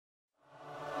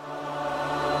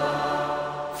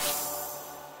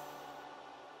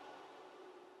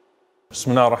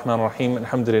بسم الله الرحمن الرحيم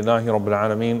الحمد لله رب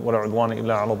العالمين ولا عدوان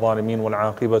إلا على الظالمين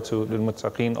والعاقبة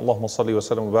للمتقين اللهم صل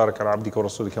وسلم وبارك على عبدك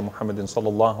ورسولك محمد صلى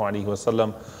الله عليه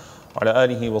وسلم وعلى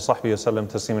آله وصحبه وسلم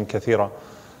تسليما كثيرا.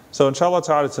 So inshallah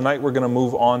ta'ala tonight we're going to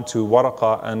move on to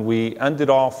Waraqa, and we ended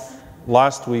off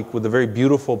last week with a very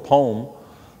beautiful poem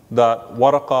that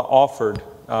Waraqa offered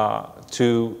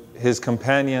to his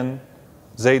companion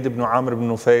Zayd ibn Amr ibn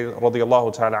Nufayl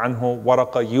radiyallahu ta'ala anhu.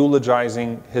 Waraqa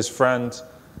eulogizing his friend,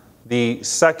 the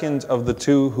second of the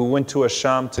two who went to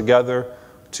Asham together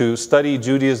to study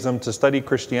Judaism, to study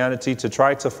Christianity, to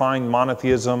try to find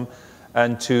monotheism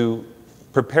and to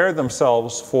prepare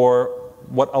themselves for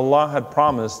what Allah had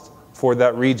promised for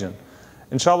that region.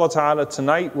 Inshallah ta'ala,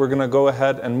 tonight we're going to go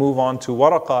ahead and move on to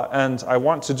Waraqa, and I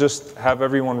want to just have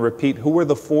everyone repeat who were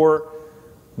the four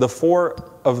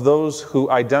of those who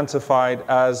identified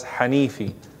as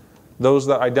Hanifi, those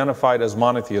that identified as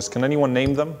monotheists. Can anyone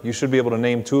name them? You should be able to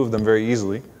name two of them very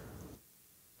easily.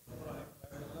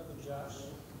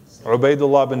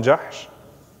 Ubaidullah bin Jahsh,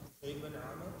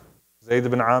 Zayd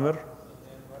bin Amr,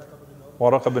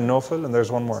 Waraqa bin Nawfal, and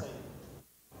there's one more.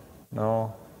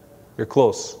 No, you're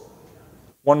close.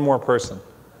 One more person.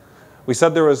 We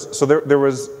said there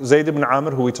was Zayd ibn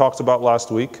Amr, who we talked about last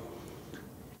week.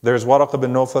 There's Waraqa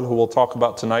bin Nawfal, who we'll talk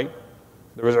about tonight.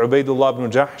 There was Ubaidullah ibn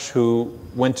Jahsh, who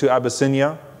went to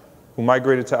Abyssinia, who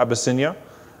migrated to Abyssinia.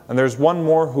 And there's one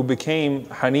more who became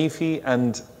Hanifi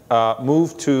and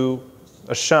moved to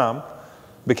Asham,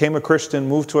 became a Christian,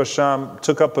 moved to Asham,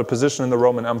 took up a position in the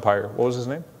Roman Empire. What was his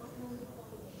name?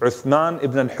 Uthman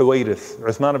ibn al-Huwayrith.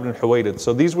 Uthman ibn al-Huwayrith.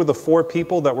 So these were the four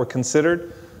people that were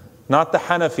considered not the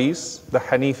Hanafis, the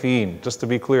Hanifiyin, just to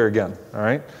be clear again, all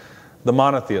right? The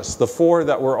monotheists, the four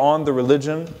that were on the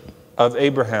religion of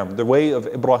Abraham, the way of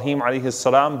Ibrahim alayhi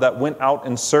salam, that went out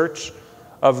in search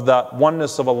of that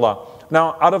oneness of Allah.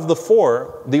 Now, out of the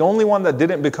four, the only one that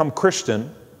didn't become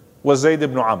Christian was Zayd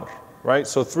ibn Amr, right?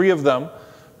 So three of them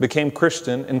became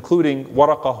Christian, including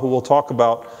Waraqa, who we'll talk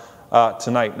about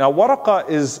tonight. Now, Waraqa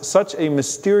is such a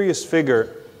mysterious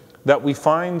figure that we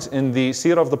find in the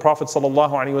seerah of the Prophet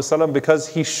ﷺ, because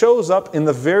he shows up in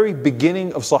the very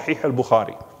beginning of Sahih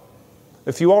al-Bukhari.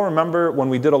 If you all remember when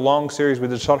we did a long series, we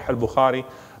did Sharh al-Bukhari,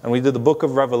 and we did the book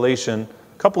of Revelation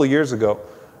a couple of years ago.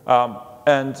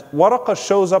 And Waraqa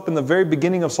shows up in the very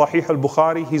beginning of Sahih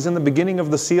al-Bukhari. He's in the beginning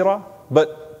of the seerah,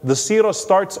 but the seerah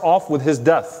starts off with his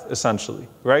death, essentially,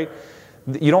 right?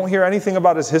 You don't hear anything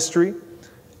about his history.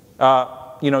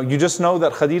 You just know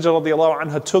that Khadija radiallahu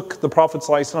anha took the Prophet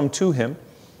ﷺ to him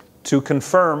to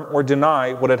confirm or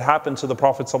deny what had happened to the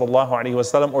Prophet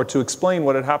ﷺ, or to explain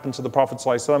what had happened to the Prophet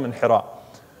ﷺ in Hira.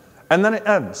 And then it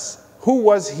ends. Who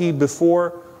was he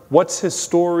before? What's his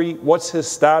story? What's his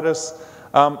status?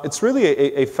 It's really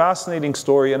a fascinating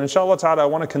story, and inshallah ta'ala I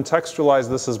want to contextualize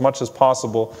this as much as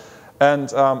possible.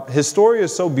 And his story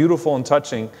is so beautiful and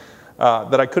touching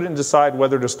that I couldn't decide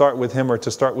whether to start with him or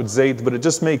to start with Zayd, but it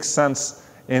just makes sense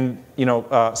in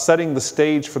setting the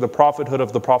stage for the prophethood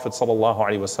of the Prophet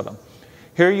ﷺ.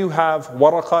 Here you have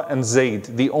Waraqa and Zayd,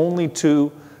 the only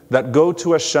two that go to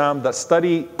Asham, that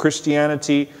study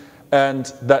Christianity and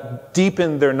that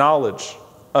deepen their knowledge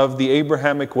of the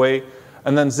Abrahamic way.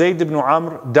 And then Zayd ibn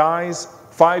Amr dies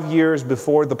 5 years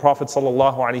before the Prophet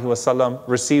ﷺ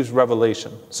receives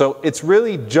revelation. So it's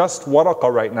really just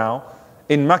Waraqa right now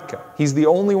in Mecca. He's the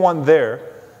only one there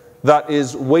that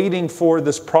is waiting for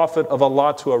this Prophet of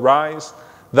Allah to arise,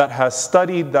 that has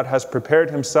studied, that has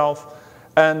prepared himself.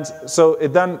 And so it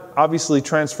then obviously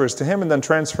transfers to him and then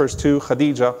transfers to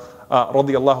Khadija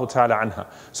radiyallahu ta'ala anha.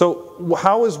 So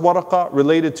how is Waraqa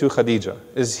related to Khadija?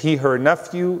 Is he her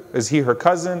nephew? Is he her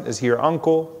cousin? Is he her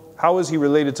uncle? How is he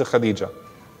related to Khadija?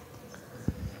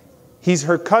 He's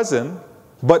her cousin,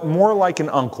 but more like an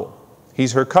uncle.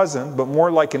 He's her cousin, but more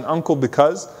like an uncle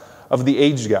because of the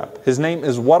age gap. His name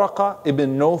is Waraqa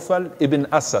ibn Nawfal ibn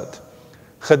Asad.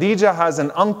 Khadija has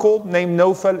an uncle named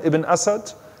Nawfal ibn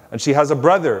Asad, and she has a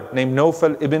brother named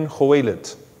Nawfal ibn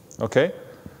Khuwaylid. Okay?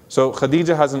 So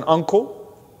Khadija has an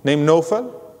uncle named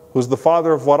Nawfal, who's the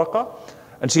father of Waraqa,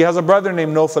 and she has a brother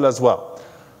named Nawfal as well.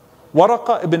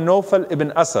 Waraqa ibn Nawfal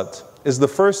ibn Asad is the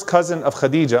first cousin of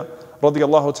Khadija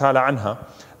radiyallahu ta'ala anha.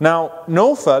 Now,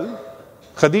 Nawfal,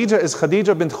 Khadija is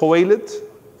Khadija bint Khuwaylid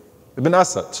ibn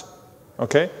Asad.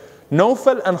 Okay?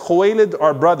 Nawfal and Khuwaylid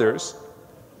are brothers,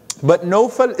 but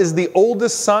Nawfal is the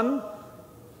oldest son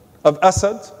of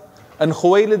Asad, and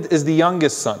Khuwaylid is the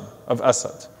youngest son of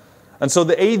Asad. And so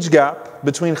the age gap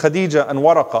between Khadija and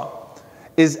Waraqa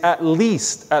is at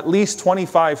least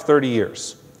 25, 30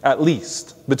 years, at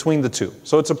least, between the two.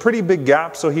 So it's a pretty big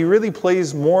gap, so he really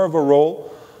plays more of a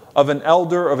role of an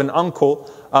elder, of an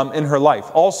uncle in her life.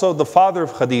 Also, the father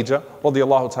of Khadija,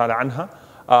 radiallahu ta'ala anha,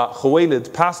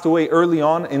 Khuwaylid, passed away early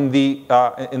on in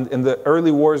the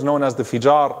early wars known as the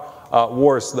Fijar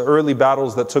wars, the early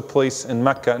battles that took place in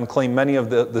Mecca and claimed many of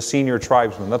the senior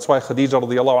tribesmen. That's why Khadija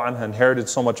radiallahu anha inherited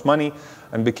so much money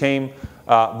and became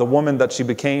the woman that she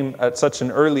became at such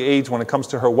an early age when it comes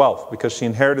to her wealth, because she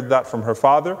inherited that from her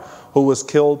father, who was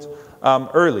killed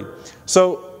early.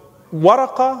 So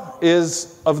Waraqa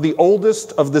is of the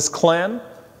oldest of this clan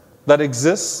that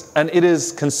exists, and it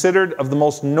is considered of the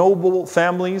most noble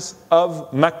families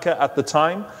of Mecca at the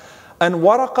time. And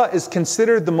Waraqa is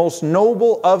considered the most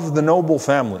noble of the noble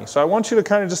family. So I want you to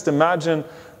kind of just imagine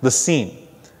the scene,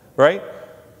 right?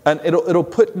 And it'll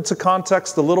put into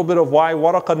context a little bit of why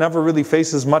Waraqa never really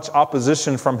faces much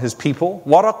opposition from his people.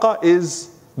 Waraqa is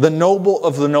the noble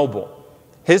of the noble.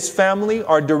 His family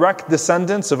are direct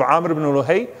descendants of Amr ibn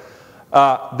Luhay.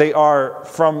 They are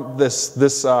from this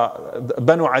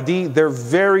Banu Adi. They're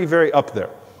very, very up there.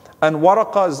 And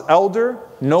Waraqa is elder,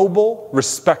 noble,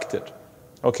 respected.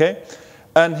 Okay?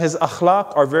 And his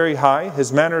akhlaq are very high.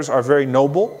 His manners are very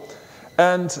noble.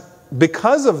 And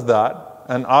because of that,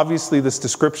 and obviously this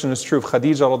description is true of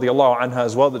Khadija radiallahu anha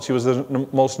as well, that she was the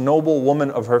most noble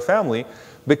woman of her family.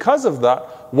 Because of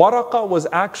that, Waraqa was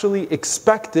actually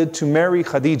expected to marry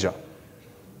Khadija.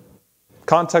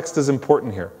 Context is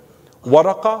important here.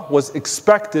 Waraqa was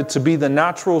expected to be the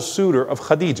natural suitor of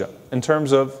Khadija in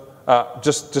terms of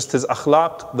just his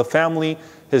akhlaq, the family,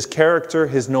 his character,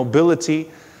 his nobility.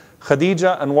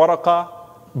 Khadija and Waraqa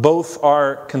both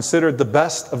are considered the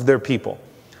best of their people.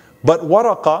 But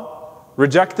Waraqa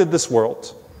rejected this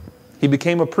world. He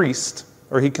became a priest,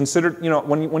 or he considered,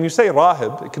 when you say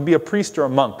rahib, it could be a priest or a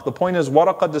monk. The point is,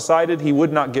 Waraqa decided he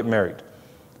would not get married,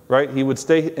 right? He would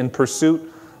stay in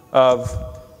pursuit of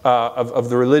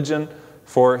the religion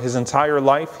for his entire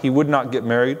life. He would not get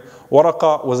married.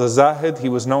 Waraqa was a zahid. He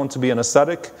was known to be an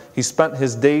ascetic. He spent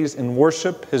his days in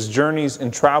worship, his journeys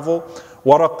in travel.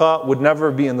 Waraqa would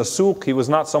never be in the souk. He was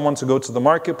not someone to go to the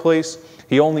marketplace.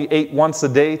 He only ate once a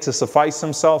day to suffice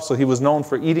himself, so he was known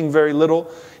for eating very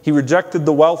little. He rejected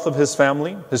the wealth of his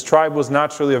family. His tribe was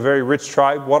naturally a very rich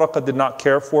tribe. Waraqa did not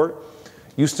care for it.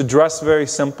 Used to dress very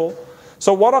simple.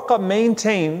 So Waraqa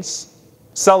maintains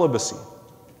celibacy,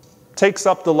 takes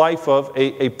up the life of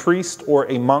a priest or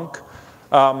a monk,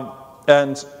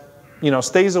 and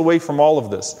stays away from all of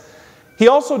this. He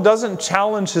also doesn't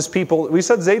challenge his people. We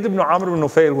said Zayd ibn Amr ibn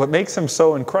Nufayl, what makes him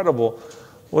so incredible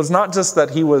was not just that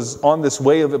he was on this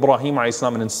way of Ibrahim a.s.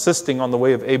 and insisting on the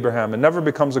way of Abraham and never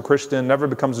becomes a Christian, never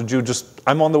becomes a Jew, just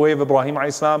I'm on the way of Ibrahim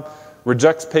a.s.,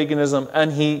 rejects paganism,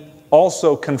 and he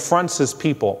also confronts his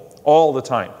people all the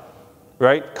time,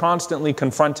 right? Constantly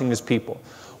confronting his people.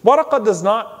 Waraqa does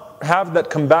not have that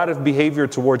combative behavior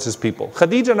towards his people.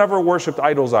 Khadija never worshipped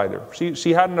idols either.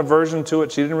 She had an aversion to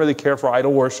it. She didn't really care for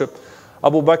idol worship.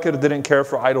 Abu Bakr didn't care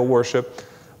for idol worship.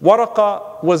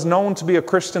 Waraqa was known to be a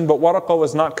Christian, but Waraqa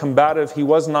was not combative. He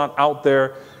was not out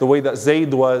there the way that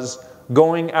Zayd was,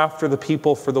 going after the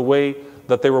people for the way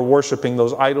that they were worshipping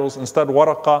those idols. Instead,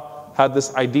 Waraqa had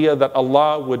this idea that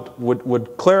Allah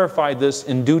would clarify this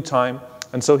in due time,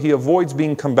 and so he avoids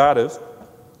being combative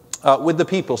with the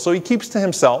people. So he keeps to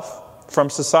himself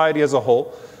from society as a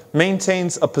whole,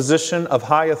 maintains a position of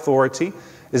high authority,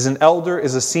 is an elder,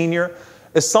 is a senior,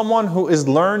 is someone who is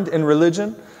learned in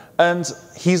religion, and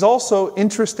he's also,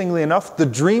 interestingly enough, the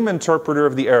dream interpreter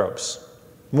of the Arabs.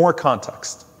 More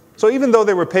context. So even though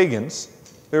they were pagans,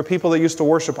 they were people that used to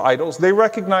worship idols, they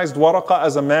recognized Waraqa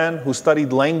as a man who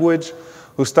studied language,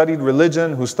 who studied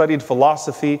religion, who studied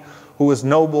philosophy, who was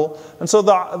noble. And so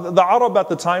the Arab at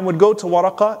the time would go to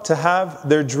Waraqa to have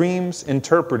their dreams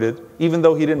interpreted, even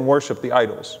though he didn't worship the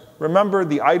idols. Remember,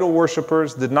 the idol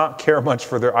worshippers did not care much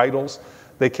for their idols.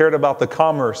 They cared about the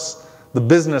commerce, the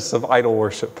business of idol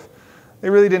worship. They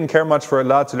really didn't care much for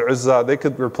Lat al-Uzza. They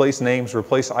could replace names,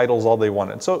 replace idols all they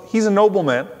wanted. So he's a noble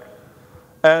man,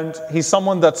 and he's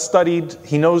someone that studied,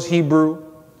 he knows Hebrew,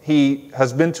 he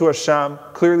has been to Asham,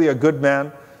 clearly a good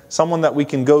man, someone that we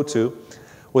can go to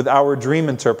with our dream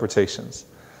interpretations.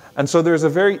 And so there's a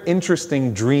very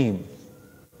interesting dream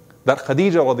that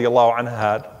Khadija radiallahu anha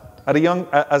had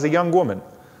as a young woman.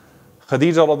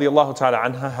 Khadija radiallahu ta'ala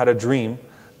anha had a dream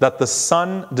that the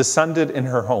sun descended in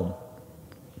her home.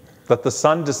 That the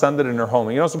sun descended in her home.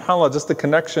 And subhanAllah, just the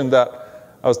connection that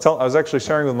I was actually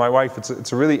sharing with my wife,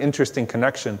 it's a really interesting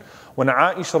connection. When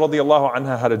Aisha radiallahu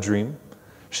anha had a dream,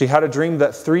 she had a dream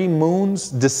that 3 moons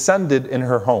descended in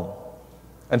her home.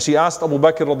 And she asked Abu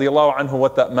Bakr radiallahu anhu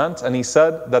what that meant, and he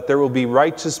said that there will be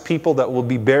righteous people that will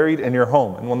be buried in your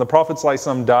home. And when the Prophet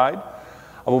ﷺ died,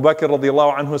 Abu Bakr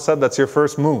radiallahu anhu said, that's your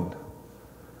first moon.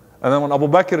 And then when Abu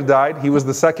Bakr died, he was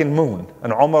the second moon.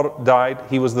 And Umar died,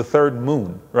 he was the third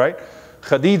moon, right?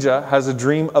 Khadija has a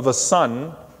dream of a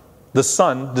sun, the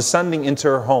sun descending into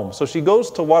her home. So she goes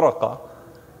to Waraqa.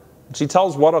 She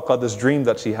tells Waraqa this dream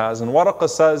that she has. And Waraqa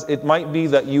says, it might be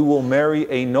that you will marry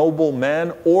a noble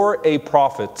man or a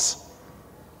prophet.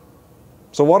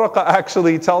 So Waraqa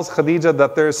actually tells Khadija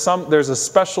that there's a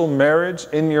special marriage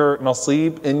in your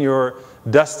nasib, in your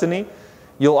destiny.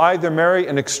 You'll either marry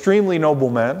an extremely noble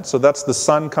man, so that's the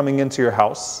son coming into your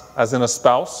house, as in a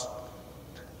spouse,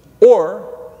 or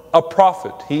a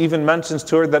prophet. He even mentions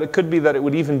to her that it could be that it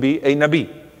would even be a nabi,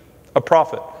 a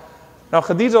prophet. Now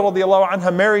Khadija radiallahu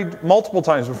anha married multiple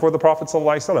times before the Prophet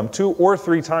sallallahu alaihi wasallam, 2 or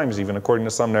 3 times even according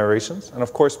to some narrations, and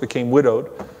of course became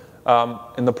widowed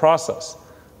in the process.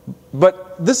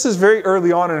 But this is very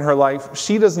early on in her life.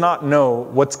 She does not know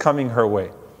what's coming her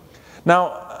way.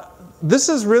 Now, this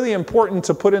is really important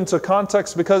to put into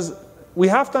context because we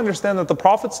have to understand that the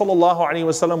Prophet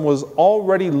ﷺ was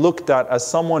already looked at as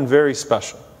someone very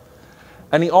special.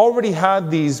 And he already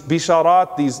had these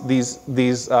bisharat,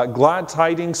 these glad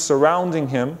tidings surrounding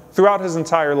him throughout his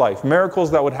entire life.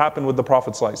 Miracles that would happen with the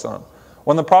Prophet ﷺ.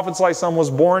 When the Prophet ﷺ was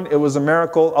born, it was a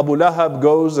miracle. Abu Lahab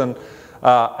goes and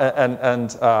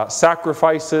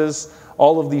sacrifices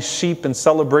all of these sheep in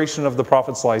celebration of the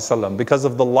Prophet ﷺ because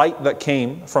of the light that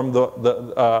came from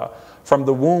the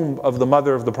womb of the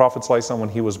mother of the Prophet ﷺ when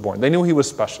he was born. They knew he was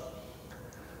special.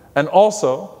 And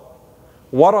also,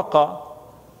 Waraqa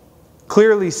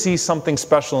clearly sees something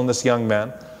special in this young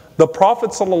man. The Prophet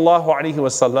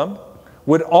ﷺ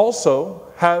would also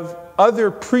have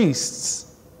other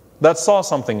priests that saw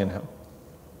something in him.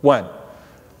 When?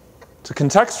 To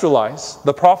contextualize,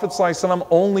 the Prophet ﷺ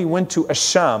only went to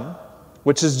Ash-Sham,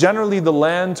 which is generally the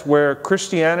land where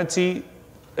Christianity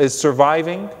is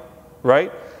surviving,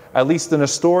 right? At least the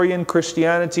Nestorian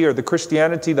Christianity, or the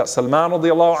Christianity that Salman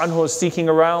radiallahu anhu is seeking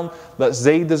around, that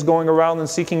Zayd is going around and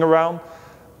seeking around.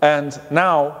 And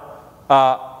now,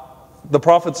 the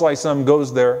Prophet ﷺ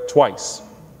goes there twice.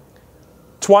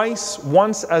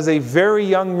 Once as a very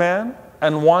young man,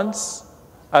 and once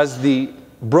as the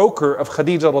broker of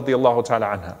Khadija radiallahu ta'ala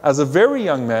anha. As a very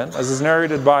young man, as is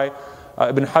narrated by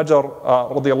Ibn Hajar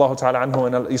radiallahu ta'ala anhu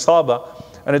in Al-Isaba,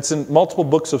 and it's in multiple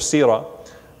books of Seerah,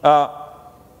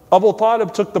 Abu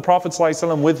Talib took the Prophet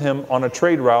ﷺ with him on a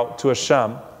trade route to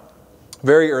Ash-Sham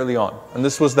very early on. And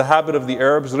this was the habit of the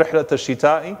Arabs, رِحْلَةَ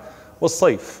الشِّتَاءِ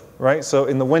وَالصَّيْفِ, right? So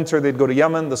in the winter they'd go to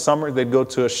Yemen, the summer they'd go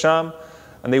to Ash-Sham,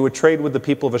 and they would trade with the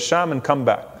people of Ash-Sham and come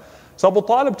back. So Abu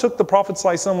Talib took the Prophet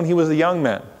ﷺ when he was a young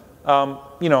man.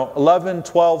 11,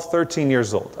 12, 13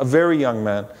 years old, a very young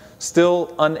man,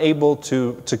 still unable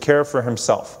to care for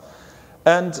himself.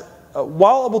 And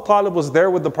while Abu Talib was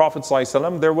there with the Prophet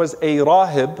ﷺ, there was a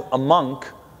rahib, a monk,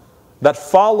 that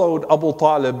followed Abu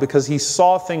Talib because he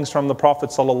saw things from the Prophet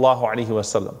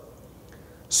ﷺ.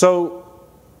 So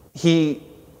he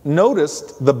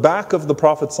noticed the back of the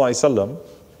Prophet ﷺ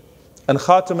and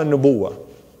Khatam al-Nubuwah,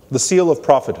 the seal of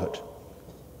prophethood.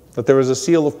 That there was a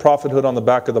seal of prophethood on the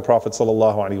back of the Prophet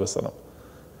ﷺ.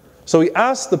 So he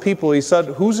asked the people, he said,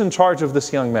 who's in charge of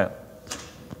this young man?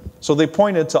 So they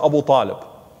pointed to Abu Talib.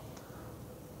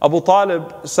 Abu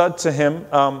Talib said to him,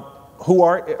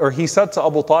 he said to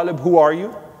Abu Talib, who are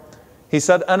you? He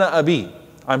said, Ana Abi,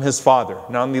 I'm his father.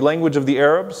 Now in the language of the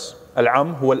Arabs,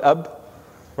 Al-Am huwa al-Ab,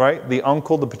 right? The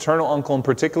uncle, the paternal uncle in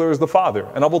particular is the father.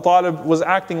 And Abu Talib was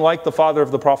acting like the father of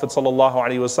the Prophet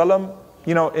ﷺ,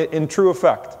 in true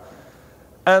effect.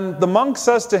 And the monk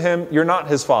says to him, you're not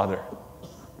his father.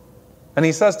 And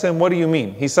he says to him, what do you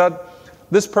mean? He said,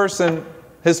 this person,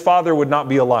 his father would not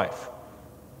be alive.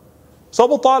 So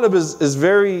Abu Talib is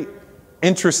very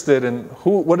interested in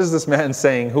what is this man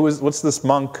saying? What's this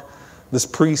monk, this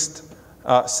priest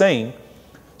saying?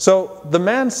 So the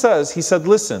man says, he said,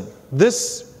 listen,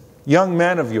 this young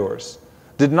man of yours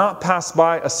did not pass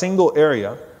by a single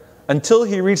area until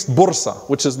he reached Bursa,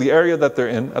 which is the area that they're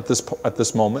in at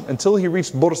this moment, until he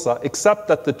reached Bursa, except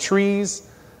that the trees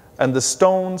and the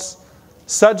stones,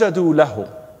 sajadu lahu,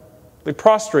 they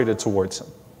prostrated towards him.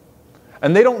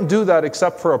 And they don't do that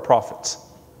except for a prophet.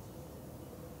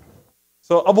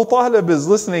 So Abu Talib is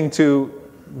listening to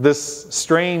this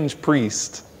strange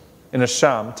priest in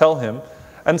Ash-Sham tell him,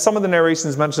 and some of the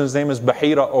narrations mention his name is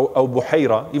Bahira or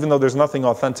Buhaira, even though there's nothing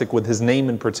authentic with his name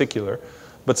in particular.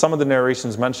 But some of the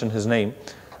narrations mention his name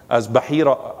as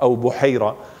Bahira or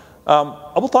Buhaira.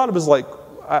 Abu Talib is like,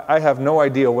 I have no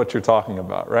idea what you're talking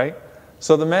about, right?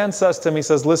 So the man says to him, he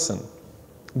says, listen,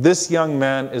 this young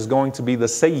man is going to be the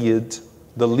Sayyid,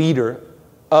 the leader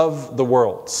of the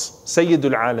worlds,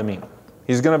 Sayyidul Alameen.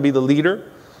 He's going to be the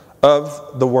leader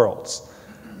of the worlds.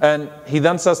 And he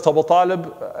then says to Abu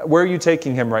Talib, where are you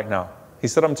taking him right now? He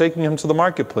said, I'm taking him to the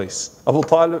marketplace.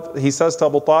 He says to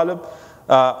Abu Talib,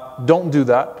 don't do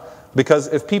that, because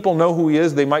if people know who he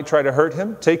is, they might try to hurt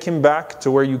him. Take him back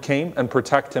to where you came and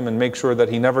protect him and make sure that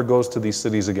he never goes to these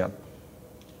cities again.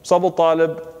 So Abu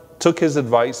Talib took his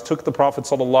advice, took the Prophet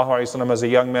ﷺ as a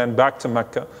young man back to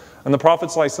Mecca. And the Prophet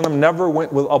ﷺ never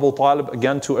went with Abu Talib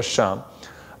again to Ash-Sham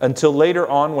until later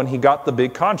on when he got the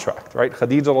big contract, right?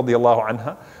 Khadija radiallahu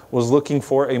anha was looking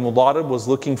for a mudarib, was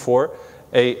looking for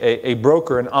a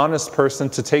broker, an honest person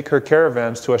to take her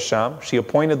caravans to Ash-Sham. She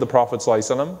appointed the Prophet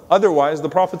ﷺ. Otherwise, the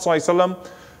Prophet ﷺ,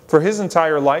 for his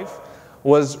entire life,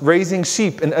 was raising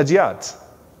sheep in Ajyad.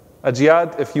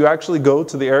 Ajyad, if you actually go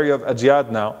to the area of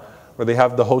Ajyad now, where they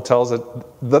have the hotels,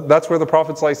 that's where the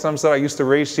Prophet ﷺ said, I used to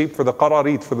raise sheep for the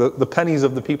qararit, for the pennies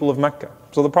of the people of Mecca.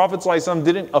 So the Prophet ﷺ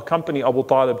didn't accompany Abu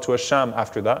Talib to Ash-Sham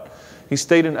after that. He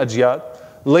stayed in Ajyad.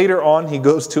 Later on, he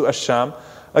goes to Ash-Sham.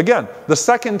 Again, the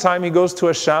second time he goes to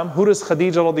Ash-Sham, who does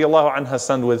Khadija radiallahu anha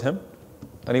send with him?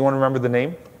 Anyone remember the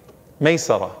name?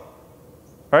 Maysara.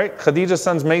 Right? Khadija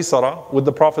sends Maysara with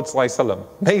the Prophet ﷺ.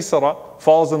 Maysara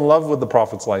falls in love with the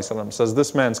Prophet ﷺ, says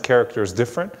this man's character is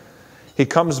different. He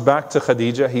comes back to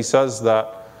Khadija. He says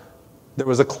that there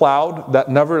was a cloud that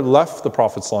never left the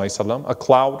Prophet ﷺ. A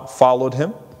cloud followed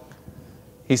him.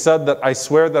 He said that I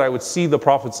swear that I would see the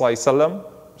Prophet ﷺ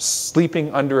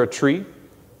sleeping under a tree.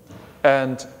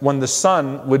 And when the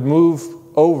sun would move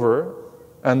over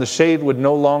and the shade would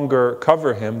no longer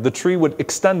cover him, the tree would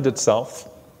extend itself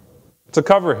to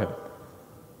cover him.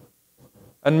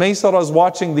 And Maysara is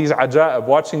watching these ajaib,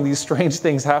 watching these strange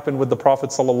things happen with the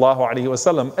Prophet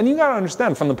ﷺ. And you got to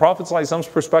understand, from the Prophet ﷺ's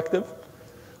perspective,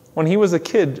 when he was a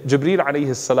kid, Jibreel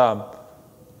alayhi salam,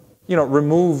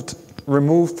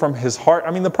 removed from his heart.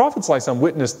 I mean, the Prophet ﷺ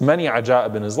witnessed many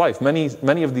ajaib in his life,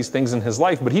 many of these things in his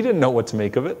life, but he didn't know what to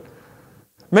make of it.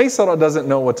 Maysara doesn't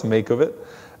know what to make of it.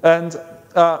 And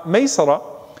Maysara,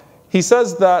 he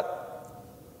says that,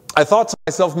 I thought to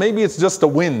myself, maybe it's just a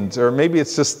wind, or maybe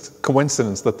it's just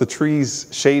coincidence that the trees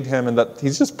shade him and that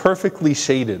he's just perfectly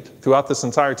shaded throughout this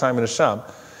entire time in Ash-Sham.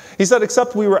 He said,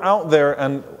 except we were out there,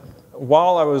 and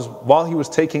while he was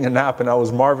taking a nap and I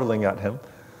was marveling at him,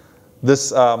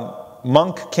 this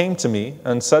monk came to me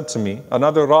and said to me,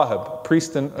 another rahib,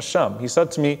 priest in Ash-Sham, he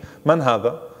said to me, Man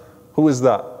hadha? Who is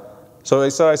that? So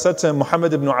I said to him,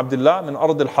 Muhammad ibn Abdullah min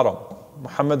Ard al-Haram.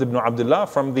 Muhammad ibn Abdullah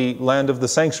from the land of the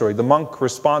sanctuary. The monk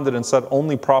responded and said,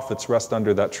 only prophets rest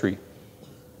under that tree.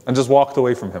 And just walked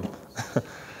away from him.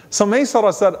 So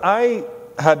Maysara said, I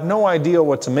had no idea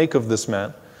what to make of this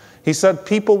man. He said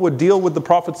people would deal with the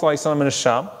Prophet ﷺ in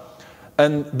Ash-Sham,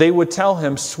 and they would tell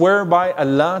him, swear by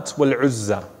Allat wal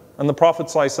Uzza. And the Prophet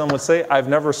ﷺ would say, I've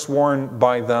never sworn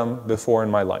by them before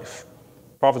in my life.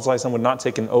 Prophet ﷺ would not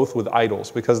take an oath with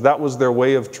idols, because that was their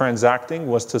way of transacting,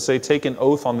 was to say, take an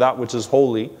oath on that which is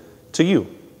holy to you.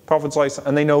 Prophet ﷺ,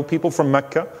 and they know people from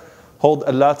Mecca hold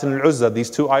Allat and Al-Uzza, these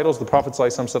two idols. The Prophet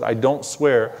ﷺ said, I don't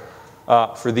swear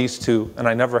for these two, and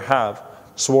I never have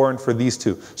sworn for these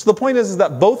two. So the point is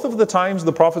that both of the times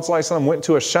the Prophet ﷺ went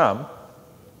to Ash-Sham,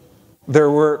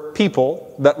 there were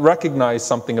people that recognized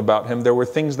something about him. There were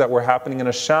things that were happening. In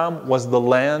Ash-Sham was the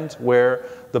land where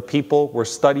the people were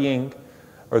studying,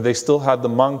 or they still had the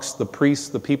monks, the priests,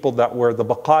 the people that were the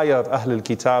baqaya of Ahl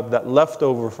al-Kitab, that left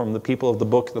over from the people of the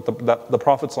book that the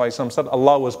Prophet ﷺ said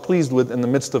Allah was pleased with in the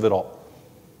midst of it all.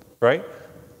 Right?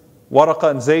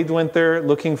 Waraqa and Zayd went there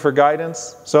looking for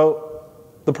guidance. So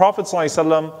the Prophet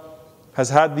ﷺ has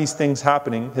had these things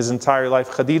happening his entire life.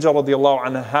 Khadija radiallahu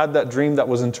anha had that dream that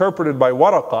was interpreted by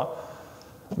Waraqa,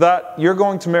 that you're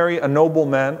going to marry a noble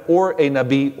man or a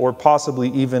Nabi or possibly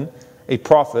even a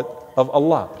prophet of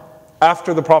Allah.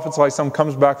 After the Prophet ﷺ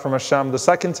comes back from Ash-Sham the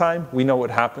second time, we know what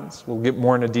happens. We'll get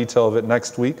more into detail of it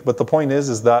next week. But the point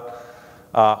is that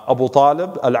Abu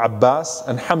Talib, Al-Abbas,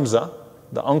 and Hamza,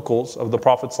 the uncles of the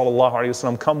Prophet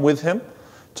ﷺ, come with him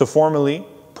to formally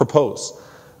propose.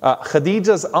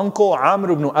 Khadija's uncle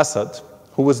Amr ibn Asad,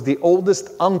 who was the oldest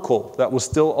uncle that was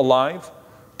still alive,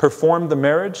 performed the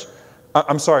marriage.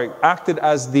 Acted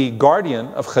as the guardian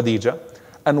of Khadija.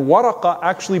 And Waraqa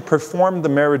actually performed the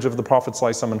marriage of the Prophet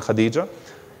ﷺ and Khadija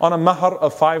on a mahar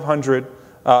of 500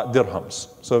 dirhams.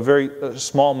 So a very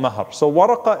small mahar. So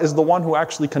Waraqa is the one who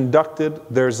actually conducted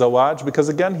their zawaj, because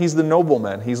again, he's the noble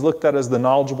man. He's looked at as the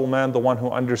knowledgeable man, the one who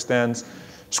understands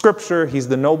scripture. He's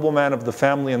the noble man of the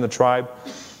family and the tribe.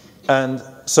 And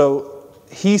so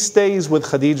he stays with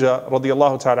Khadija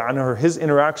radiallahu ta'ala anha. His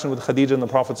interaction with Khadija and the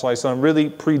Prophet ﷺ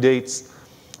really predates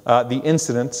the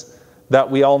incident that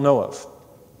we all know of.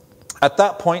 At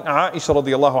that point, Aisha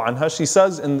radiallahu anha, she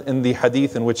says in the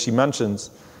hadith in which she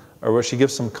mentions, or where she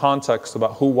gives some context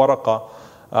about who Waraqa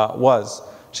was.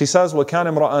 She says, وَكَانَ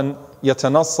امْرَأً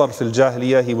يَتَنَصَّرْ فِي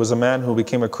الْجَاهِلِيَّةِ. He was a man who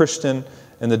became a Christian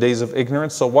in the days of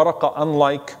ignorance. So Waraqa,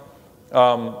 unlike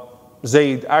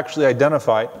Zayd, actually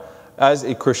identified as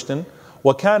a Christian.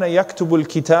 وكان يكتب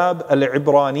الكتاب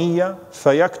العبرانية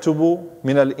فيكتب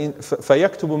من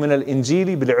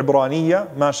الإنجيل بالعبرانية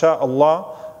ما شاء الله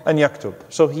أن يكتب.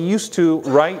 So he used to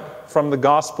write from the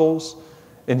Gospels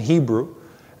in Hebrew,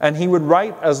 and he would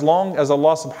write as long as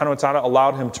Allah subhanahu wa ta'ala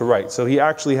allowed him to write. So he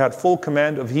actually had full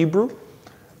command of Hebrew,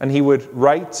 and he would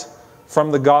write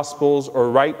from the Gospels or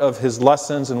write of his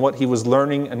lessons and what he was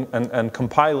learning and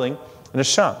compiling in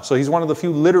Asham. So he's one of the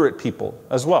few literate people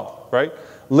as well, right?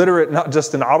 Literate not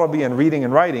just in Arabic and reading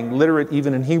and writing, literate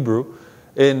even in Hebrew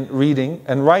in reading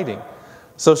and writing.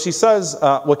 So she says,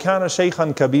 وَكَانَ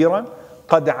شَيْخًا كَبِيرًا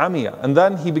قَدْ عَمِيَ. And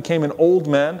then he became an old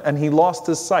man and he lost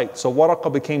his sight. So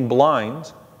Waraqa became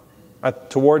blind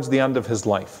towards the end of his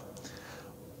life.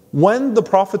 When the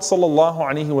Prophet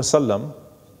ﷺ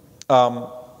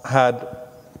had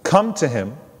come to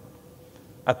him,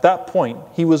 at that point,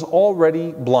 he was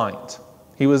already blind.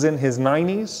 He was in his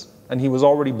 90s and he was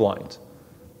already blind.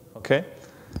 Okay?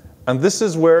 And this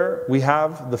is where we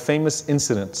have the famous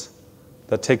incident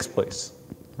that takes place,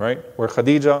 right? Where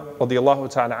Khadija radiallahu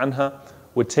ta'ala anha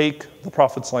would take the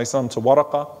Prophet ﷺ to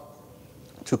Waraqa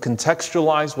to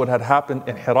contextualize what had happened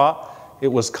in Hira. It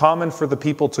was common for the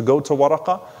people to go to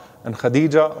Waraqa, and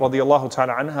Khadija radiallahu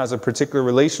ta'ala anha has a particular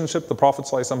relationship. The Prophet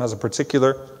ﷺ has a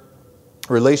particular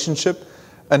relationship,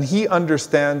 and he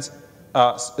understands,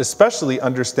 especially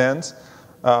understands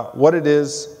what it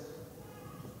is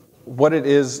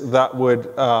that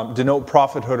would denote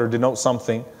prophethood or denote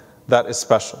something that is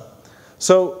special.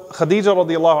 So Khadija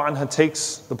radiallahu anha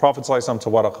takes the Prophet ﷺ to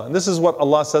Waraqa. And this is what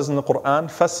Allah says in the Quran,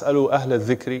 فَاسْأَلُوا أَهْلَ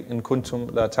الذِّكْرِ إِن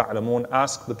كُنْتُمْ لَا تَعْلَمُونَ.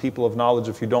 Ask the people of knowledge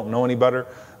if you don't know any better.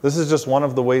 This is just one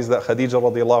of the ways that Khadija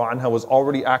radiallahu anha was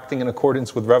already acting in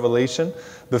accordance with revelation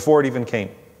before it even came.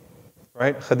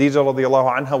 Right? Khadija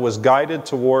radiallahu anha was guided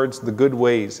towards the good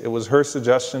ways. It was her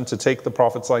suggestion to take the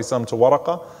Prophet ﷺ to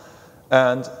Waraqa,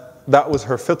 and that was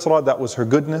her fitrah, that was her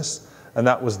goodness, and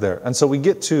that was there. And so we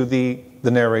get to the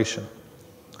narration.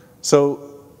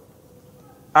 So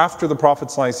after the Prophet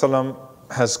ﷺ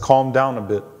has calmed down a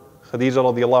bit, Khadija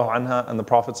radiallahu anha and the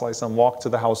Prophet ﷺ walked to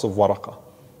the house of Waraqa.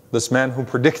 This man who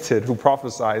predicted, who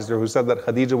prophesied, or who said that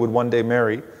Khadija would one day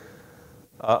marry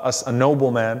a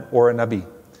nobleman or a Nabi.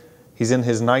 He's in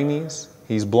his 90s,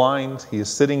 he's blind, he is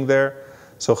sitting there.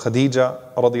 So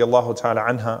Khadija radiallahu ta'ala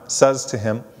anha says to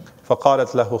him,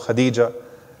 فقالت له خديجة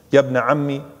يا ابن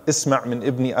عمي اسمع من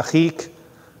ابن أخيك.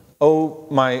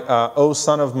 O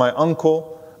son of my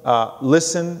uncle,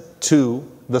 listen to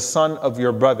the son of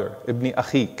your brother, Ibn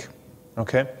Akhik.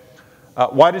 Okay?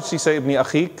 Why did she say Ibn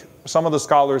Akhik? Some of the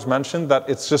scholars mentioned that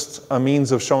it's just a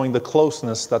means of showing the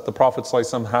closeness that the Prophet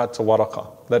ﷺ had to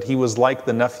Waraqa, that he was like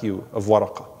the nephew of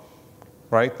Waraqa,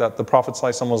 right? That the Prophet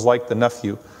ﷺ was like the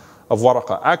nephew of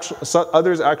Waraqa.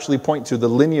 Others actually point to the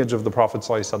lineage of the Prophet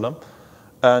ﷺ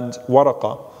and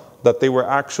Waraqa, that they were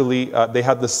actually, they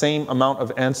had the same amount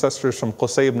of ancestors from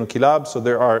Qusay ibn Kilab, so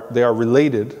they are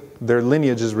related, their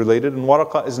lineage is related, and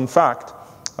Waraqa is in fact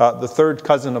the third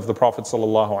cousin of the Prophet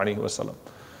ﷺ.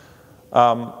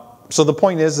 So the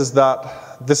point is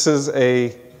that this is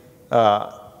a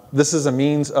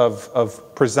means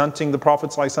of presenting the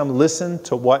Prophet ﷺ. Listen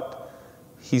to what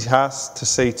he has to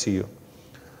say to you.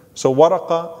 So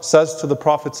Waraqa says to the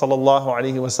Prophet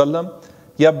ﷺ,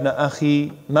 يَا ابْنَ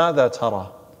أَخِي مَاذَا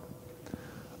تَرَى?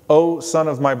 O son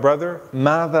of my brother,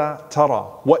 ماذا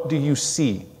ترى? What do you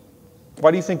see?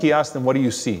 Why do you think he asked him, what do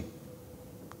you see?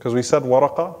 Because we said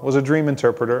Waraqa was a dream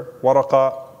interpreter.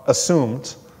 Waraqa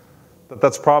assumed that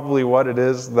that's probably what it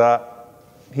is that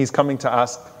he's coming to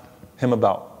ask him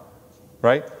about.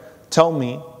 Right? Tell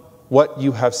me what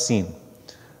you have seen.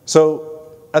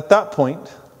 So at that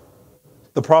point,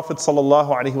 the Prophet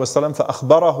ﷺ,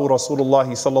 فَأَخْبَرَهُ رَسُولُ اللَّهِ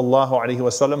صَلَّى اللَّهُ عَلَيْهِ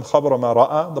وَسَلَّمْ خَبْرَ مَا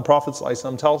رَأَى. The Prophet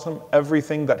ﷺ tells him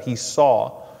everything that he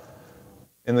saw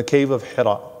in the cave of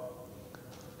Hira.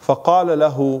 فَقَالَ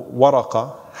لَهُ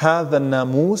وَرَقَ هَذَا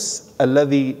النَّامُوسِ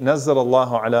الَّذِي نَزَّلَ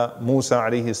اللَّهُ عَلَى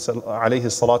مُوسَى عَلَيْهِ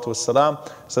الصَّلَاةُ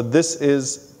وَالسَّلَامُ. So this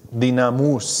is the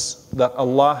namus that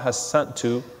Allah has sent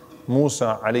to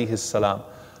Musa alayhi salam.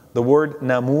 The word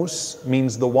namus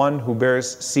means the one who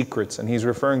bears secrets, and he's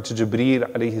referring to Jibreel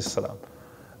alayhi salam.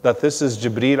 That this is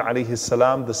Jibreel alayhi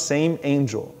salam, the same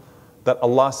angel that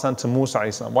Allah sent to Musa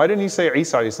alayhi salam. Why didn't he say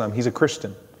Isa alayhi salam? He's a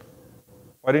Christian.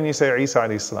 Why didn't he say Isa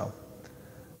alayhi salam?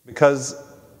 Because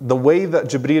the way that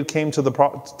Jibreel came to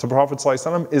Prophet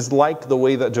ﷺ is like the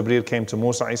way that Jibreel came to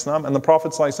Musa ﷺ, and the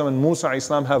Prophet ﷺ and Musa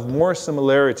ﷺ have more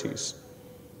similarities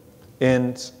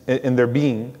in their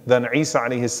being than Isa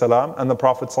alayhi salam and the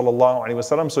Prophet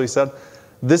ﷺ. So he said,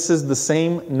 this is the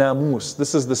same namus,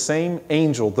 this is the same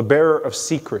angel, the bearer of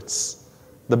secrets,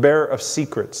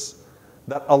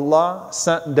 that Allah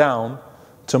sent down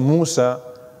to Musa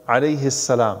alayhi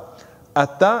salam.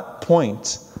 At that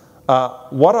point,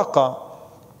 Waraqa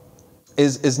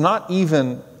is not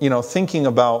even, thinking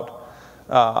about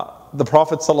the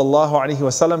Prophet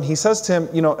ﷺ. He says to him,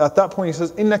 at that point he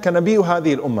says, "Innaka nabiyyu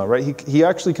hadhihi al-ummah," right? He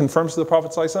actually confirms to the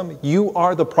Prophet ﷺ, you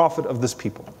are the Prophet of this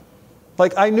people.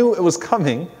 Like, I knew it was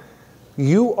coming.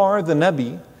 You are the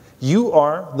Nabi. You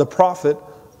are the Prophet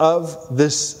of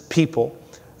this people.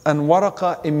 And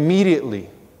Waraqa immediately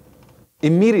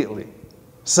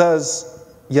says,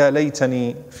 "Ya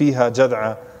laytani fiha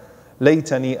jad'a,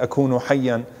 laytani akunu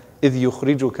hayyan idh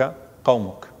yukhrijuka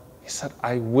qawmuk." He said,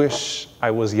 I wish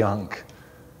I was young.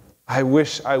 I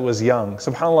wish I was young.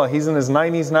 SubhanAllah, he's in his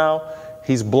 90s now.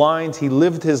 He's blind. He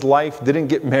lived his life, didn't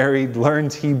get married,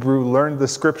 learned Hebrew, learned the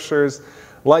scriptures.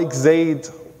 Like Zayd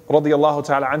radiallahu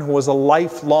ta'ala anhu was a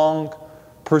lifelong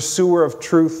pursuer of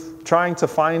truth, trying to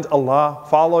find Allah,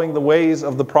 following the ways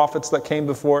of the prophets that came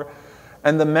before.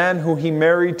 And the man who he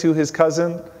married to his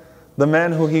cousin, the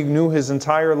man who he knew his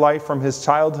entire life from his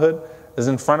childhood, is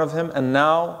in front of him. And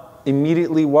now,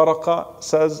 immediately Waraqa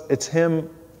says it's him.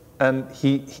 And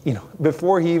he,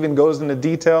 before he even goes into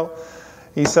detail,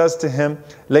 he says to him,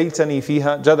 "Laytani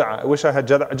fiha jad'a." I wish I had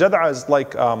jad'a. Jad'a is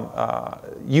like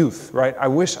youth, right? I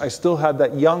wish I still had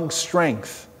that young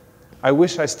strength. I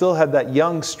wish I still had that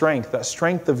young strength, that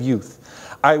strength of youth.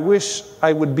 I wish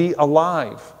I would be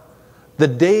alive the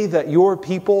day that your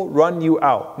people run you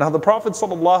out. Now the Prophet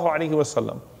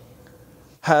ﷺ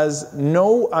has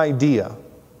no idea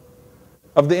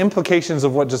of the implications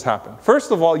of what just happened.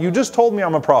 First of all, you just told me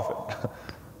I'm a prophet.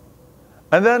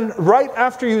 And then right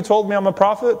after you told me I'm a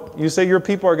prophet, you say your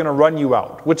people are going to run you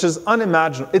out, which is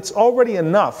unimaginable. It's already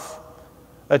enough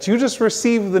that you just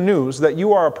received the news that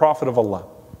you are a prophet of Allah.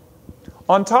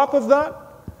 On top of that,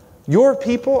 your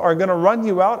people are going to run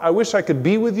you out. I wish I could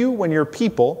be with you when your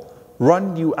people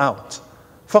run you out.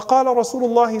 فَقَالَ رَسُولُ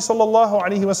اللَّهِ صَلَّى اللَّهُ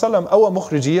عَلَيْهِ وَسَلَّمَ أَوَ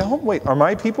مُخْرِجِيَهُمْ. Wait, are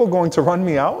my people going to run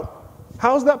me out?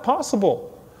 How is that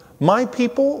possible? My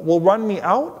people will run me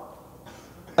out?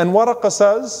 And Waraqa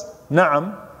says,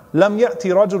 نعم لم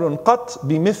يأتي رجل قط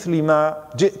بمثل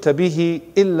ما جئت به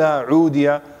إلا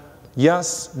عودي.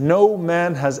 Yes, no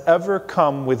man has ever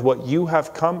come with what you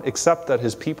have come except that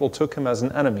his people took him as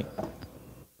an enemy.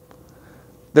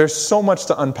 There's so much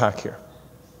to unpack here.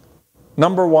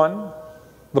 Number one,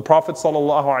 the Prophet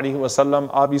ﷺ,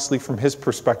 obviously from his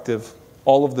perspective,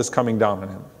 all of this coming down on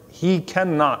him. He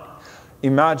cannot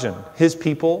imagine his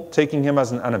people taking him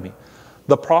as an enemy.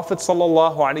 The Prophet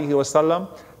ﷺ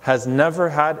has never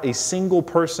had a single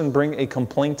person bring a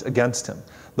complaint against him.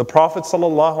 The Prophet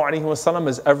ﷺ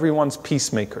is everyone's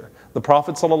peacemaker. The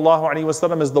Prophet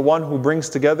ﷺ is the one who brings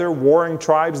together warring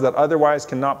tribes that otherwise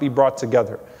cannot be brought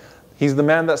together. He's the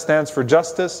man that stands for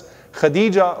justice.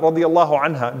 Khadija radiallahu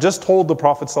anha just told the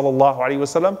Prophet sallallahu alaihi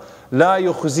wasallam, "La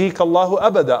yukhzika Allahu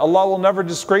abada." Allah will never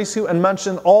disgrace you, and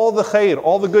mention all the khair,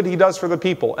 all the good He does for the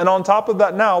people. And on top of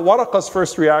that, now Waraqa's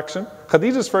first reaction,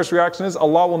 Khadija's first reaction is,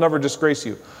 Allah will never disgrace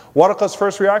you. Waraqa's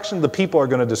first reaction, the people are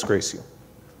going to disgrace you.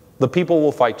 The people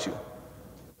will fight you.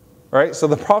 Right? So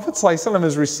the Prophet sallallahu alaihi wasallam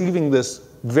is receiving this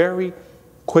very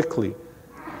quickly,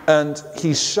 and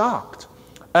he's shocked.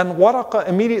 And Waraqa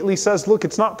immediately says, look,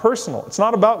 it's not personal. It's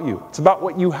not about you. It's about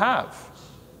what you have.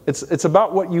 It's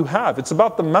about what you have. It's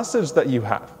about the message that you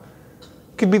have.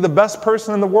 You could be the best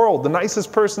person in the world, the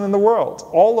nicest person in the world,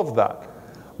 all of that.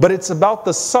 But it's about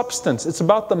the substance. It's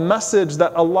about the message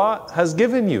that Allah has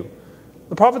given you.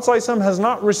 The Prophet ﷺ has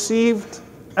not received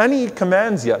any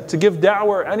commands yet to give da'wah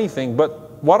or anything,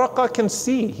 but Waraqa can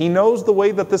see. He knows the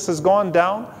way that this has gone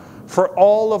down for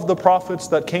all of the prophets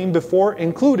that came before,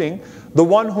 including the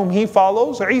one whom he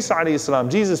follows, Isa alayhi salam,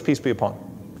 Jesus, peace be upon him.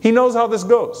 He knows how this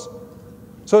goes.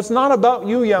 So it's not about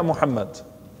you, Ya Muhammad.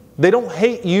 They don't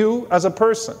hate you as a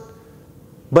person,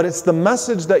 but it's the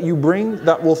message that you bring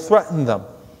that will threaten them.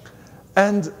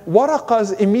 And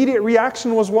Waraqa's immediate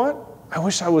reaction was what? I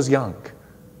wish I was young.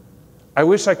 I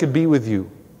wish I could be with you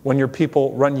when your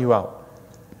people run you out.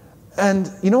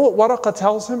 And you know what Waraqa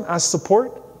tells him as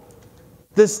support?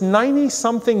 This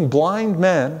 90-something blind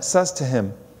man says to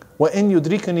him, وَإِن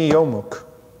يُدْرِكَنِي يَوْمُكَ.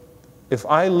 If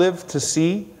I live to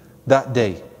see that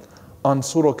day,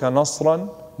 أَنْصُرُكَ نَصْرًا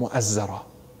مُؤَزَّرًا.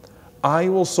 I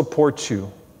will support you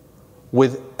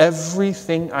with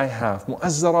everything I have,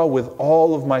 mu'azzara, with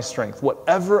all of my strength.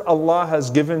 Whatever Allah has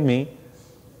given me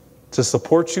to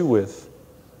support you with,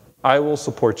 I will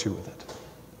support you with it.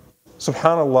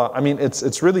 SubhanAllah, I mean,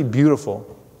 it's really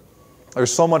beautiful.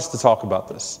 There's so much to talk about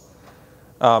this.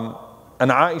 And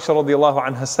Aisha radiallahu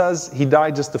anha says he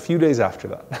died just a few days after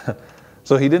that.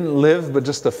 So he didn't live, but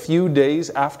just a few days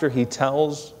after he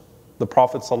tells the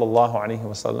Prophet sallallahu alaihi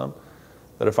wasallam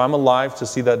that if I'm alive to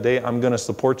see that day, I'm going to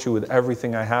support you with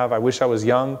everything I have. I wish I was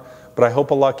young, but I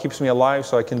hope Allah keeps me alive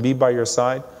so I can be by your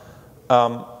side.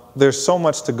 There's so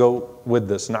much to go with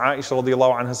this. And Aisha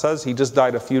radiallahu anha says he just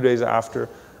died a few days after,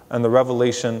 and the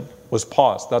revelation was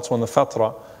paused. That's when the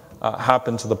fatra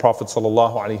happened to the Prophet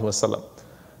sallallahu alaihi wasallam.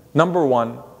 Number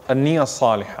one, an-niyya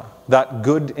salihah, that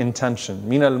good intention.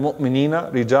 Min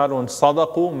al-mu'minina rijalun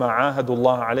sadaqu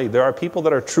ma'ahadullah alayh. There are people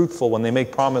that are truthful when they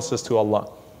make promises to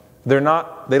Allah. They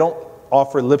don't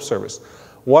offer lip service.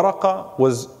 Waraqa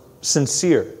was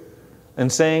sincere in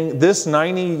saying, this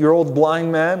 90-year-old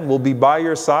blind man will be by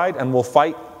your side and will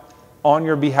fight on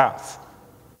your behalf.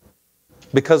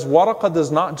 Because Waraqa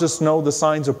does not just know the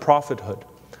signs of prophethood.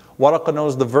 Waraqa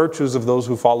knows the virtues of those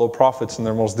who follow prophets in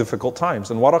their most difficult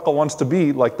times. And Waraqa wants to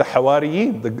be like the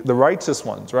Hawariyin, the righteous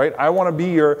ones, right? I want to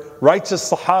be your righteous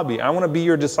Sahabi. I want to be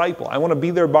your disciple. I want to be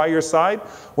there by your side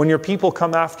when your people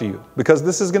come after you. Because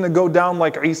this is going to go down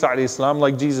like Isa alayhi salam,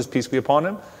 like Jesus, peace be upon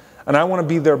him. And I want to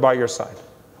be there by your side.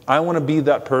 I want to be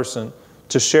that person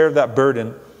to share that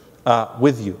burden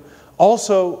with you.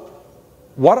 Also,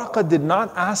 Waraqa did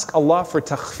not ask Allah for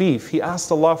takhfif. He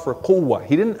asked Allah for quwwah.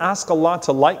 He didn't ask Allah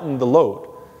to lighten the load.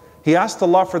 He asked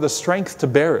Allah for the strength to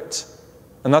bear it.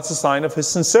 And that's a sign of his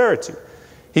sincerity.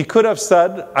 He could have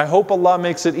said, I hope Allah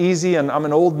makes it easy and I'm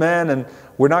an old man and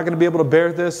we're not going to be able to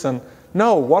bear this. And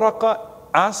no, Waraqa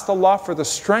asked Allah for the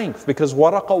strength because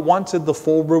Waraqa wanted the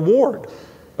full reward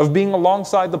of being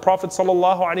alongside the Prophet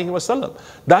ﷺ.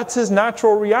 That's his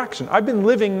natural reaction. I've been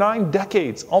living 9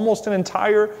 decades, almost an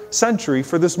entire century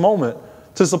for this moment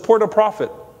to support a Prophet,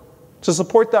 to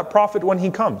support that Prophet when he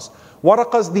comes.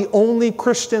 Waraqa's the only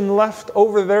Christian left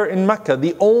over there in Mecca,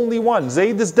 the only one.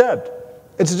 Zayd is dead.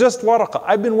 It's just Waraqa.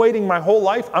 I've been waiting my whole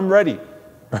life. I'm ready,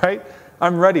 right?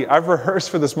 I'm ready. I've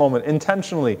rehearsed for this moment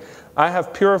intentionally. I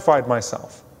have purified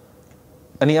myself.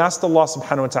 And he asked Allah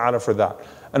subhanahu wa ta'ala for that.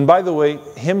 And by the way,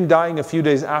 him dying a few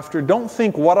days after, don't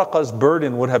think Waraqa's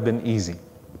burden would have been easy.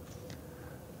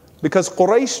 Because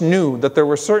Quraysh knew that there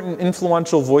were certain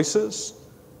influential voices.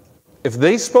 If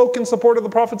they spoke in support of the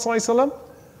Prophet ﷺ,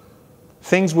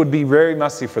 things would be very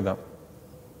messy for them.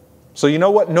 So you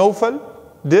know what Nawfal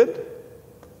did?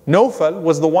 Nawfal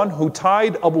was the one who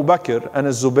tied Abu Bakr and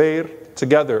Az-Zubayr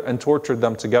together and tortured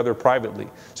them together privately.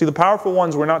 See, the powerful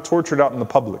ones were not tortured out in the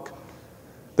public.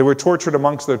 They were tortured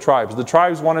amongst their tribes. The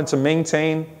tribes wanted to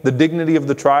maintain the dignity of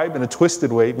the tribe in a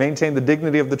twisted way, maintain the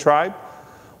dignity of the tribe,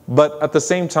 but at the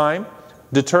same time,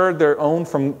 deterred their own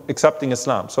from accepting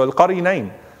Islam. So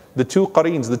Al-Qarinayn, the two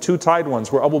Qarins, the two tied ones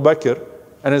were Abu Bakr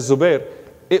and Az-Zubayr.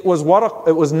 It was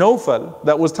Nawfal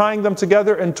that was tying them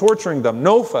together and torturing them.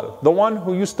 Nawfal, the one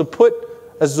who used to put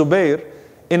Az-Zubayr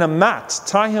in a mat,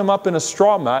 tie him up in a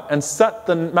straw mat and set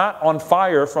the mat on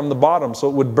fire from the bottom so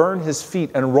it would burn his feet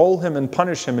and roll him and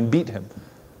punish him and beat him.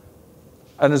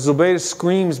 And Az-Zubayr's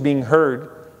screams being heard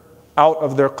out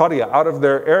of their qarya, out of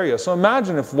their area. So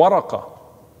imagine if Waraqa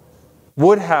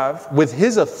would have, with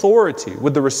his authority,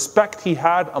 with the respect he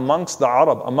had amongst the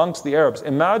Arab, amongst the Arabs,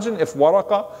 imagine if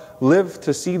Waraqa lived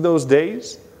to see those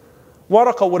days.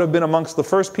 Waraqa would have been amongst the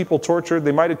first people tortured.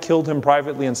 They might have killed him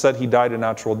privately and said he died a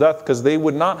natural death because they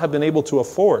would not have been able to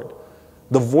afford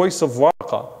the voice of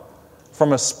Waraqa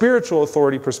from a spiritual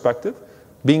authority perspective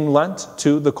being lent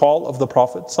to the call of the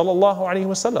Prophet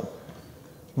ﷺ.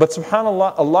 But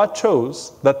subhanAllah, Allah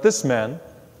chose that this man,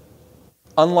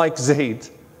 unlike Zayd,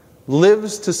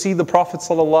 lives to see the Prophet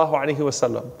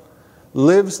ﷺ,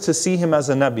 lives to see him as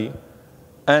a Nabi.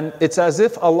 And it's as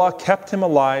if Allah kept him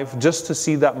alive just to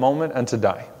see that moment and to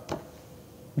die.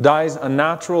 Dies a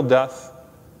natural death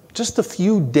just a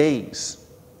few days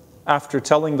after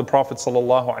telling the Prophet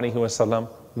ﷺ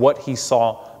what he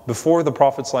saw before the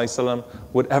Prophet ﷺ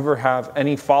would ever have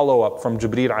any follow-up from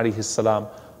Jibreel alayhi salam.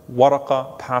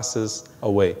 Waraqa passes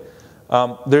away.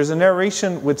 There's a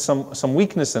narration with some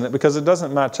weakness in it because it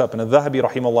doesn't match up. And Al-Dhahabi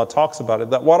rahimahullah talks about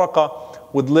it, that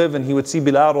Waraqa would live and he would see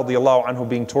Bilal radiallahu anhu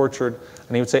being tortured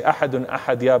and he would say, Ahadun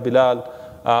ahad ya Bilal,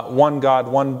 one God,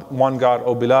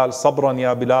 O Bilal, sabran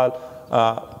ya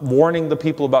Bilal, warning the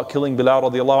people about killing Bilal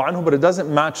radiallahu anhu, but it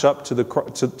doesn't match up to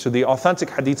the authentic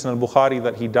hadith in Al-Bukhari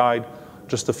that he died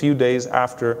just a few days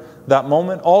after that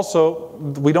moment. Also,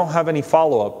 we don't have any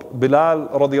follow-up. Bilal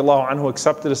radiallahu anhu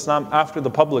accepted Islam after the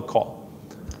public call.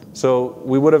 So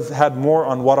we would have had more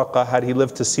on Waraqah had he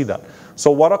lived to see that.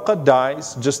 So Waraqah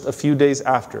dies just a few days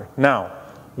after. Now,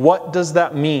 what does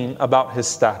that mean about his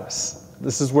status?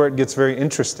 This is where it gets very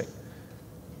interesting.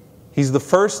 He's the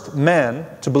first man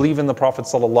to believe in the Prophet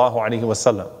sallallahu alaihi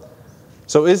wasallam.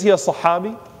 So is he a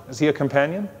Sahabi? Is he a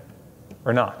companion?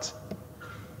 Or not?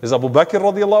 Is Abu Bakr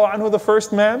radiallahu anhu the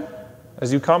first man,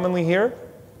 as you commonly hear?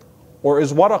 Or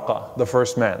is Waraqah the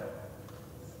first man?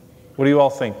 What do you all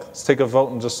think? Let's take a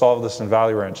vote and just solve this in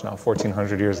Valley Ranch now,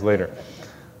 1400 years later.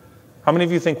 How many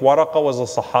of you think Waraqah was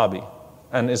a Sahabi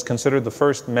and is considered the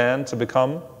first man to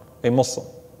become a Muslim?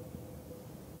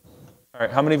 All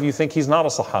right, how many of you think he's not a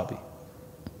Sahabi?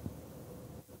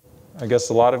 I guess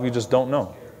a lot of you just don't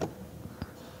know.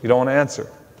 You don't want to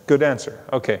answer. Good answer.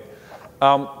 Okay.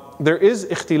 There is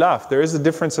ikhtilaf. There is a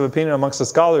difference of opinion amongst the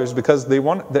scholars because they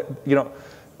want,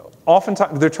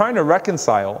 oftentimes they're trying to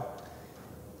reconcile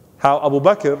how Abu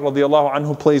Bakr radiallahu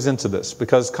anhu plays into this.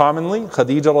 Because commonly,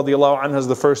 Khadija radiallahu anha is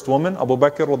the first woman, Abu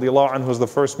Bakr radiallahu anhu is the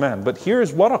first man. But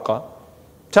here's Waraqah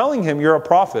telling him you're a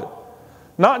prophet.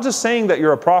 Not just saying that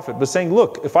you're a prophet, but saying,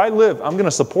 look, if I live, I'm going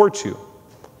to support you.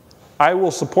 I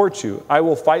will support you. I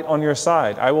will fight on your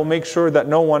side. I will make sure that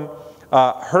no one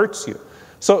hurts you.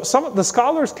 So some of the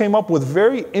scholars came up with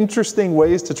very interesting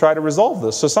ways to try to resolve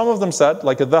this. So some of them said,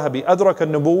 like al-Dhahabi, أَدْرَكَ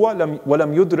النُّبُوَّةَ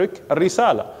وَلَمْ يُدْرِكْ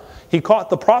الرِّسَالَةَ. He caught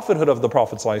the prophethood of the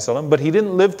Prophet ﷺ, but he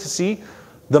didn't live to see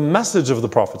the message of the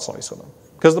Prophet ﷺ.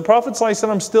 Because the Prophet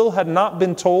ﷺ still had not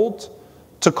been told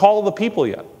to call the people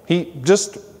yet. He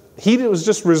was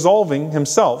just resolving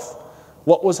himself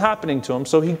what was happening to him.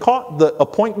 So he caught the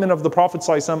appointment of the Prophet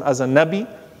ﷺ as a Nabi,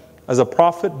 as a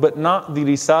prophet, but not the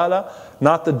risala,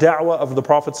 not the da'wah of the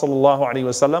Prophet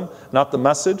ﷺ, not the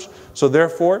message. So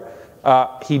therefore,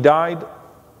 he died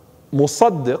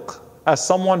musaddiq, as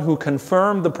someone who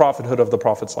confirmed the prophethood of the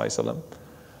Prophet ﷺ,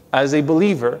 as a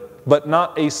believer, but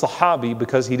not a Sahabi,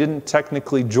 because he didn't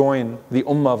technically join the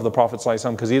ummah of the Prophet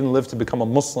ﷺ, because he didn't live to become a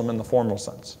Muslim in the formal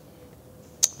sense.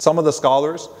 Some of the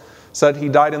scholars said he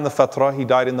died in the fatra, he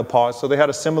died in the pause, so they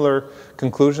had a similar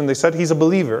conclusion. They said he's a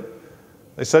believer,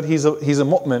 they said he's a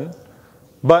mu'min,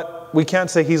 but we can't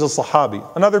say he's a Sahabi.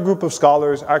 Another group of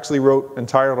scholars actually wrote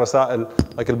entire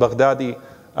Rasa'il, like al-Baghdadi,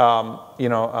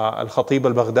 Al-Khatib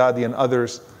al-Baghdadi and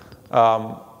others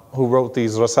who wrote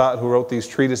these Rasa'il, who wrote these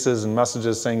treatises and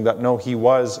messages saying that no, he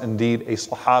was indeed a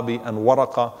Sahabi, and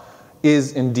Waraqah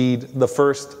is indeed the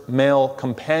first male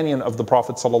companion of the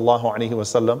Prophet sallallahu alaihi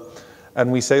wasallam. And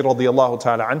we say radiyallahu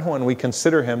ta'ala anhu, and we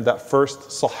consider him that first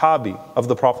Sahabi of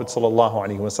the Prophet sallallahu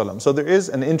alaihi wasallam. So there is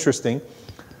an interesting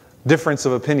difference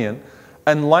of opinion.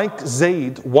 And like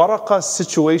Zayd, Waraqah's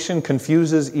situation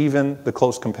confuses even the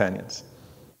close companions.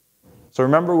 So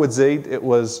remember with Zayd, it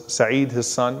was Sa'id, his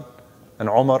son, and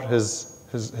Umar, his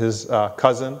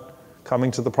cousin,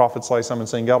 coming to the Prophet ﷺ and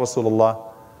saying, Ya Rasulullah,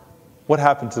 what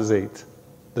happened to Zayd?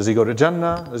 Does he go to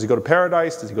Jannah? Does he go to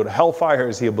paradise? Does he go to hellfire?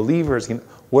 Is he a believer?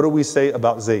 What do we say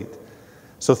about Zayd?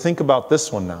 So think about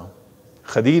this one now.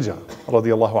 Khadija,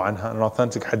 radiallahu anha, an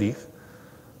authentic hadith,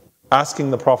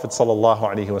 asking the Prophet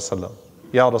ﷺ,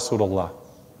 Ya Rasulullah,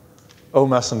 O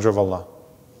Messenger of Allah,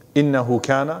 innahu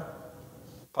kana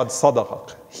qad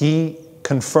sadaqak. He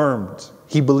confirmed,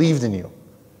 he believed in you.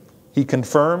 He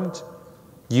confirmed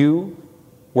you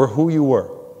were who you were.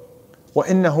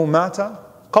 وَإِنَّهُ مَاتَ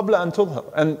قَبْلَ أَن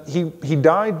تُظْهَرَ. And he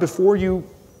died before you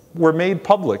were made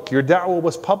public. Your da'wah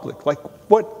was public. Like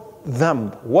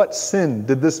what sin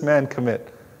did this man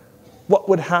commit? What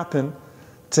would happen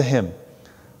to him?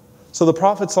 So the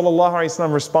Prophet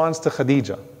ﷺ responds to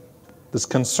Khadija, this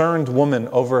concerned woman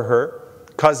over her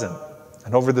cousin,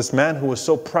 and over this man who was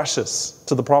so precious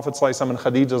to the Prophet ﷺ and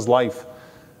Khadija's life,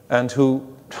 and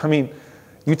who,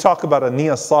 you talk about a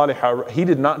niyyah salihah. He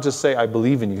did not just say, I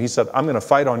believe in you. He said, I'm going to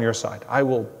fight on your side. I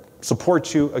will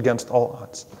support you against all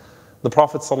odds. The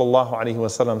Prophet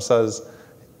ﷺ says,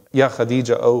 Ya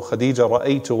Khadija, O Khadija,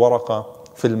 ra'aytu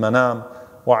Waraqah fil manam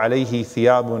wa alayhi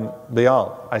thiyabun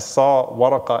biyal. I saw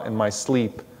Waraqah in my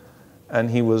sleep, and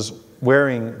he was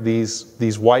wearing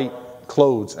these white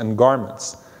clothes and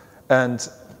garments. And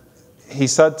he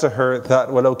said to her that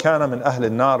وَلَوْ كَانَ مِنْ أَهْلِ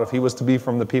النَّارِ, if he was to be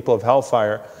from the people of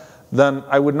hellfire, then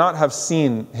I would not have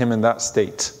seen him in that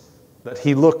state. That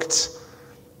he looked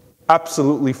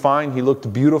absolutely fine, he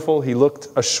looked beautiful, he looked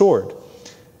assured.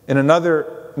 In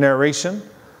another narration,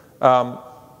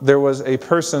 there was a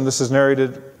person, this is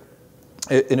narrated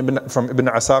from Ibn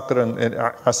Asakir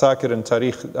and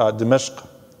Tarikh Dimashq,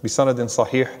 بِسَنَدٍ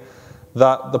صحيح,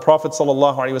 that the Prophet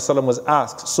ﷺ was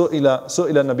asked, سئل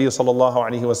النبي صلى الله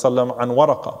عليه وسلم عن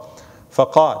ورقة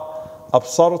فقال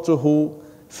أبصرته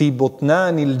في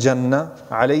بطنان الجنة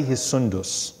عليه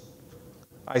السندس.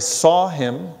 I saw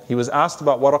him, he was asked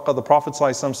about Waraqah, the Prophet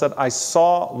ﷺ said, I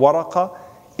saw Waraqah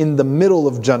in the middle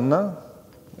of Jannah,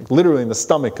 literally in the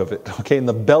stomach of it, okay, in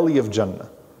the belly of Jannah.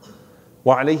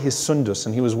 وَعَلَيْهِ السُّنْدُسِ,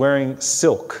 and he was wearing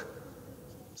silk.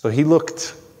 So he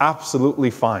looked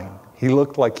absolutely fine. He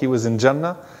looked like he was in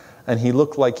Jannah, and he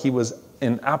looked like he was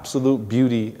in absolute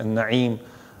beauty and na'im,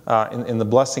 in the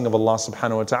blessing of Allah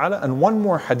subhanahu wa ta'ala. And one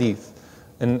more hadith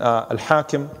in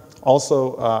Al-Hakim,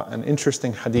 also an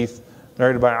interesting hadith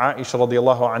narrated by Aisha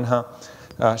radiallahu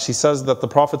anha. She says that the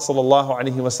Prophet sallallahu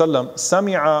alaihi wasallam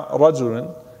sami'a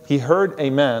rajulun, he heard a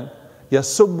man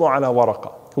yasubbu ala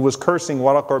Waraqah, who was cursing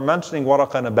Waraqah or mentioning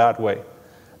Waraqah in a bad way.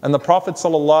 And the Prophet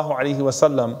sallallahu alaihi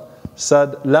wasallam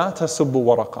said, لا تسبوا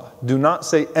Waraqah, do not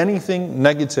say anything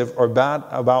negative or bad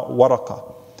about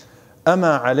Waraqah.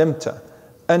 أما علمت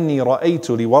أني رأيت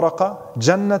لورقة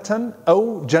جنة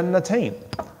أو جنتين.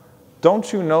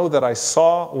 Don't you know that I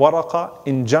saw Waraqah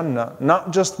in Jannah,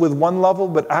 not just with one level,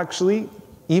 but actually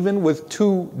even with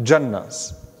two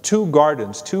Jannahs, two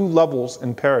gardens, two levels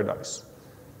in paradise.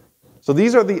 So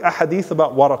these are the ahadith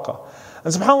about Waraqah.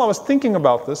 And subhanAllah, I was thinking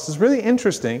about this. It's really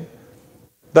interesting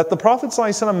that the Prophet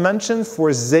ﷺ mentioned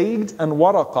for Zayd and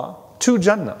Waraqah two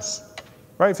Jannahs.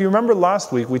 Right? If you remember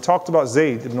last week, we talked about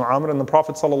Zayd ibn Amr, and the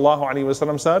Prophet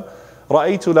ﷺ said,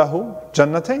 رَأَيْتُ لَهُ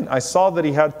جَنَّتَيْن. I saw that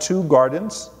he had two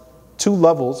gardens, two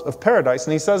levels of paradise.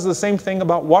 And he says the same thing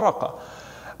about Waraqah.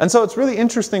 And so it's really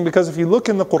interesting because if you look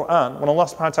in the Quran, when Allah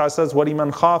subhanahu wa ta'ala says,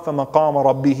 وَلِمَنْ خَافَ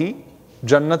مَقَامَ رَبِّهِ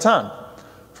جَنَّتَانِ,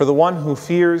 for the one who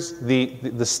fears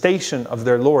the station of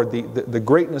their Lord, the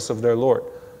greatness of their Lord,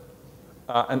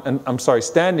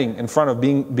 standing in front of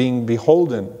being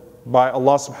beholden by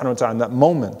Allah subhanahu wa ta'ala in that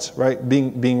moment, right?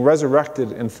 Being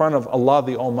resurrected in front of Allah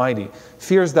the Almighty,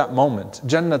 fears that moment.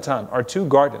 Jannatan are two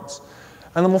gardens.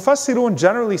 And the Mufassirun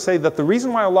generally say that the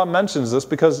reason why Allah mentions this,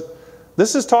 because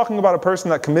this is talking about a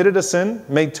person that committed a sin,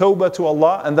 made tawbah to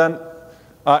Allah, and then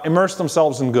immersed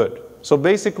themselves in good. So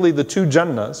basically the two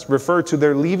Jannahs refer to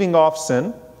their leaving off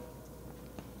sin,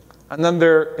 and then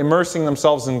they're immersing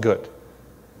themselves in good.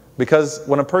 Because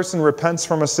when a person repents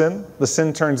from a sin, the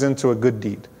sin turns into a good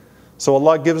deed. So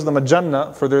Allah gives them a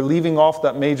Jannah for their leaving off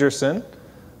that major sin,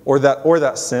 or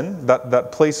that sin,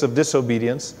 that place of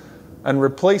disobedience, and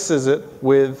replaces it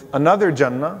with another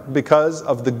Jannah because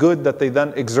of the good that they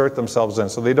then exert themselves in.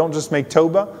 So they don't just make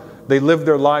tawbah, they live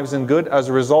their lives in good as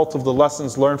a result of the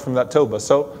lessons learned from that tawbah.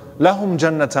 So, lahum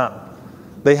jannatan.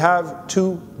 They have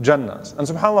two Jannahs. And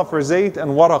subhanAllah, for Zayd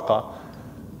and Waraqah,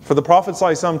 for the Prophet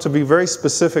ﷺ to be very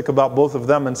specific about both of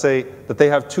them and say that they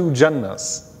have two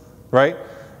Jannahs, right?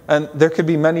 And there could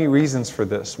be many reasons for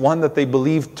this. One, that they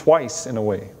believed twice in a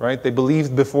way, right? They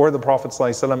believed before the Prophet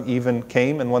ﷺ even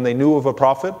came, and when they knew of a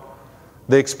Prophet,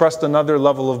 they expressed another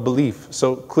level of belief.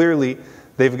 So clearly,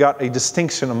 they've got a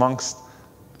distinction amongst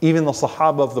even the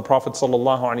Sahaba of the Prophet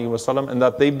ﷺ, and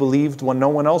that they believed when no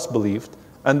one else believed.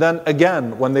 And then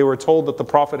again, when they were told that the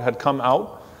Prophet had come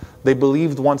out, they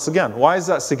believed once again. Why is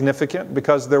that significant?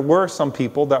 Because there were some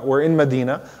people that were in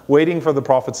Medina waiting for the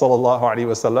Prophet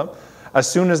ﷺ. As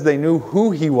soon as they knew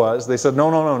who he was, they said, no,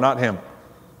 not him.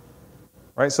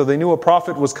 Right? So they knew a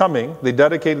Prophet was coming. They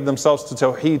dedicated themselves to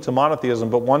Tawheed, to monotheism.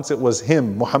 But once it was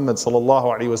him, Muhammad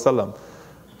ﷺ,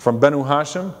 from Banu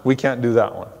Hashim, we can't do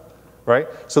that one. Right?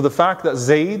 So the fact that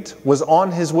Zayd was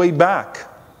on his way back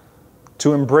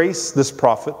to embrace this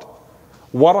Prophet,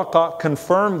 Waraqah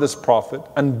confirmed this Prophet,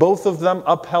 and both of them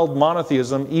upheld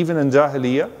monotheism even in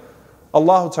Jahiliyyah.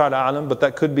 Allahu Ta'ala alam, but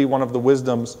that could be one of the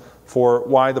wisdoms for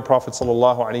why the Prophet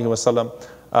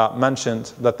ﷺ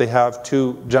mentioned that they have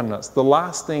two Jannahs. The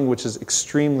last thing, which is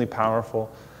extremely powerful,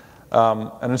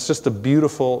 and it's just a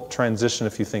beautiful transition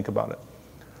if you think about it.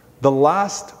 The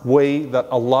last way that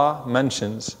Allah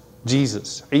mentions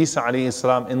Jesus, Isa alayhi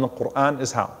salam, in the Quran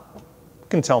is how? You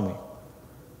can tell me.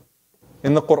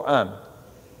 In the Quran,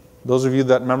 those of you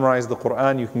that memorize the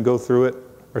Quran, you can go through it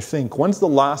or think, when's the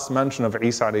last mention of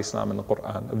Isa alayhi salam in the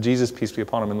Quran, of Jesus, peace be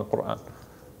upon him, in the Quran?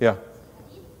 Yeah.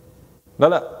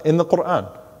 No, in the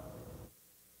Quran.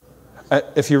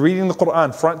 If you're reading the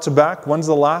Quran front to back, when's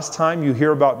the last time you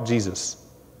hear about Jesus?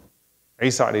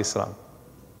 Isa alayhi salam.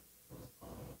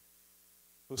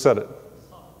 Who said it?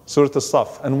 Surah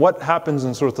As-Saf. And what happens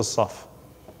in Surah As-Saf?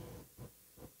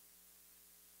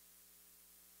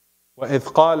 وَإِذْ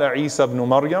قَالَ عِيسَى ابْنُ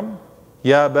مَرْيَمَ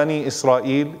يَا بَنِي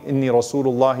إِسْرَائِيلَ إِنِّي رَسُولُ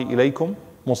اللَّهِ إِلَيْكُمْ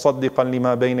مُصَدِّقًا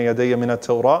لِمَا بَيْنَ يَدَيَّ مِنَ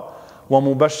التَّوْرَاةِ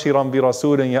وَمُبَشِّرًا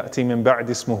بِرَسُولٍ يَأْتِي مِنْ بَعْدِ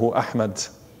اسْمُهُ أَحْمَدَ.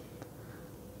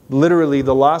 Literally,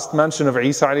 the last mention of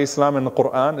Isa alayhi salam in the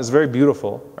Quran is very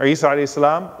beautiful. Isa alayhi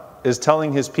salam is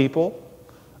telling his people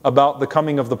about the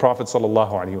coming of the Prophet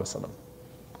sallallahu alaihi wasallam.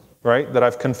 Right? That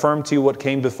I've confirmed to you what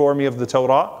came before me of the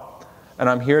Torah, and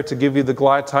I'm here to give you the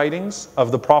glad tidings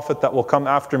of the Prophet that will come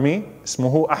after me,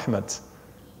 Ismuhu Ahmad,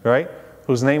 right?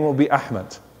 Whose name will be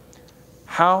Ahmad.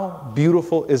 How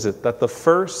beautiful is it that the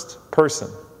first person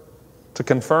to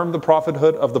confirm the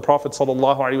prophethood of the Prophet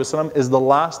ﷺ is the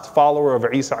last follower of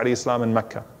Isa alayhi salam in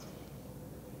Mecca.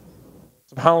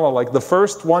 SubhanAllah, like the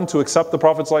first one to accept the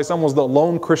Prophet ﷺ was the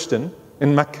lone Christian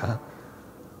in Mecca,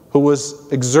 who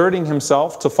was exerting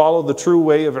himself to follow the true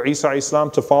way of Isa alayhi salam,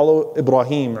 to follow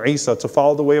Ibrahim, Isa, to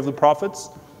follow the way of the prophets.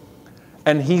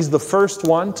 And he's the first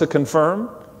one to confirm,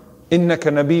 إِنَّكَ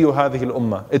نَبِيُّ هَذِهِ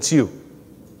الْأُمَّةِ. It's you.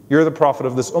 You're the prophet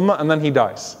of this ummah, and then he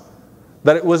dies.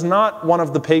 That it was not one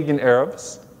of the pagan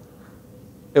Arabs.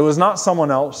 It was not someone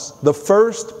else. The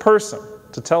first person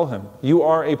to tell him, you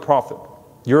are a prophet,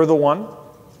 you're the one,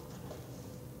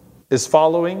 is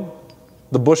following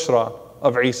the bushra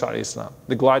of Isa alayhi salam,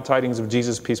 the glad tidings of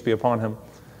Jesus, peace be upon him,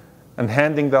 and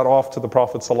handing that off to the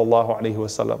Prophet sallallahu alaihi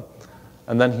wasallam.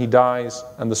 And then he dies,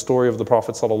 and the story of the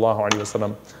Prophet sallallahu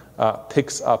alaihi wasallam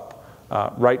picks up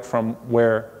right from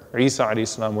where Isa alayhi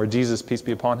salam, where Jesus, peace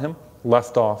be upon him,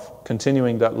 left off,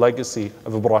 continuing that legacy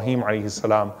of Ibrahim alayhi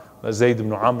salam. Zayd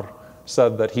ibn Amr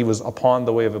said that he was upon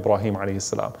the way of Ibrahim alayhi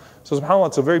salam. So subhanAllah,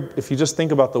 it's a very, if you just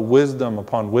think about the wisdom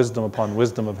upon wisdom upon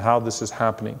wisdom of how this is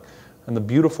happening, and the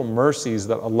beautiful mercies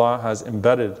that Allah has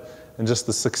embedded in just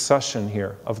the succession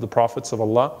here of the prophets of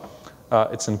Allah,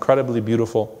 it's incredibly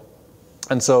beautiful.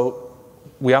 And so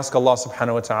we ask Allah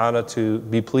subhanahu wa ta'ala to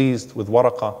be pleased with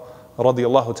Waraqa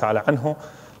radiyallahu ta'ala anhu,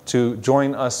 to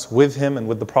join us with him and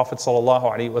with the Prophet sallallahu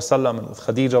alaihi wasallam, and with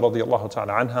Khadija radiyallahu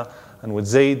ta'ala anha, and with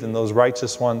Zayd and those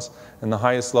righteous ones in the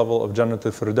highest level of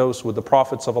Jannatul Firdaus, with the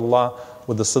prophets of Allah,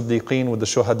 with the Siddiqeen, with the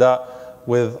Shuhada,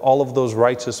 with all of those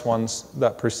righteous ones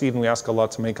that precede, and we ask Allah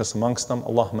to make us amongst them.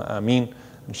 Allahumma ameen.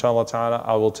 Inshallah ta'ala,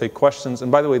 I will take questions.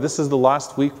 And by the way, this is the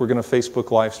last week we're going to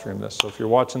Facebook live stream this. So if you're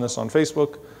watching this on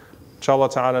Facebook, inshallah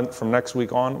ta'ala, from next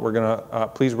week on, we're going to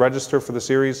please register for the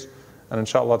series. And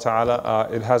inshallah ta'ala,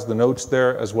 it has the notes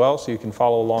there as well, so you can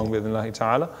follow along with Allahi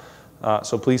ta'ala.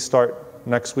 So please start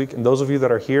next week. And those of you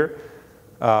that are here,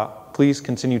 please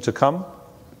continue to come.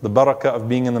 The barakah of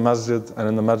being in the masjid and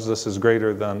in the majlis is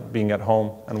greater than being at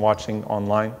home and watching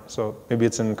online. So maybe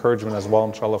it's an encouragement as well,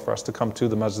 inshallah, for us to come to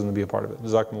the masjid and be a part of it.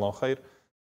 Jazakumullahu khair.